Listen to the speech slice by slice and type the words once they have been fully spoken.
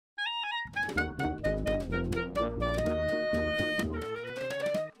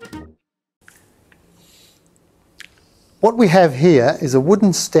What we have here is a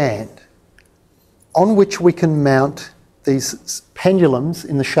wooden stand on which we can mount these pendulums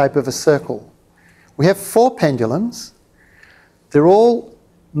in the shape of a circle. We have 4 pendulums. They're all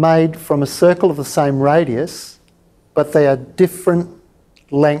made from a circle of the same radius, but they are different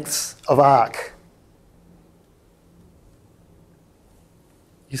lengths of arc.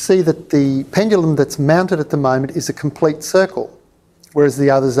 You see that the pendulum that's mounted at the moment is a complete circle, whereas the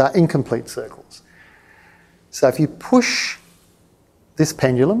others are incomplete circles. So if you push this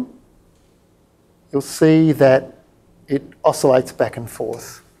pendulum, you'll see that it oscillates back and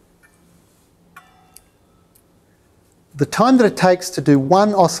forth. The time that it takes to do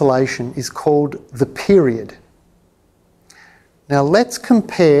one oscillation is called the period. Now let's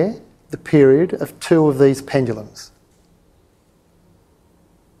compare the period of 2 of these pendulums.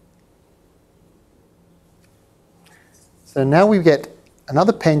 So now we get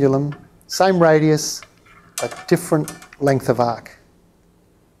another pendulum, same radius, but different length of arc.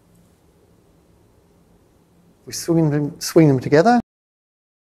 We swing them together.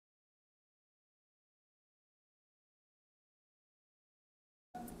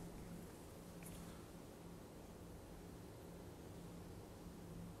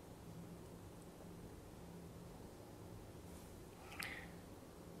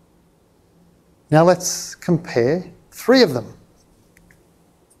 Now let's compare 3 of them.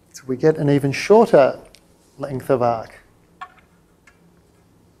 So we get an even shorter length of arc.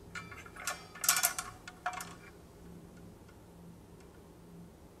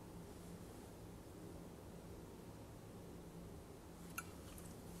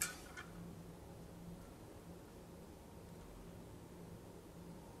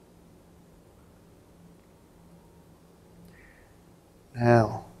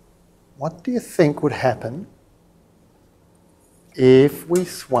 Now, what do you think would happen if we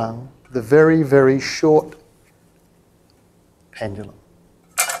swung the very, very short pendulum?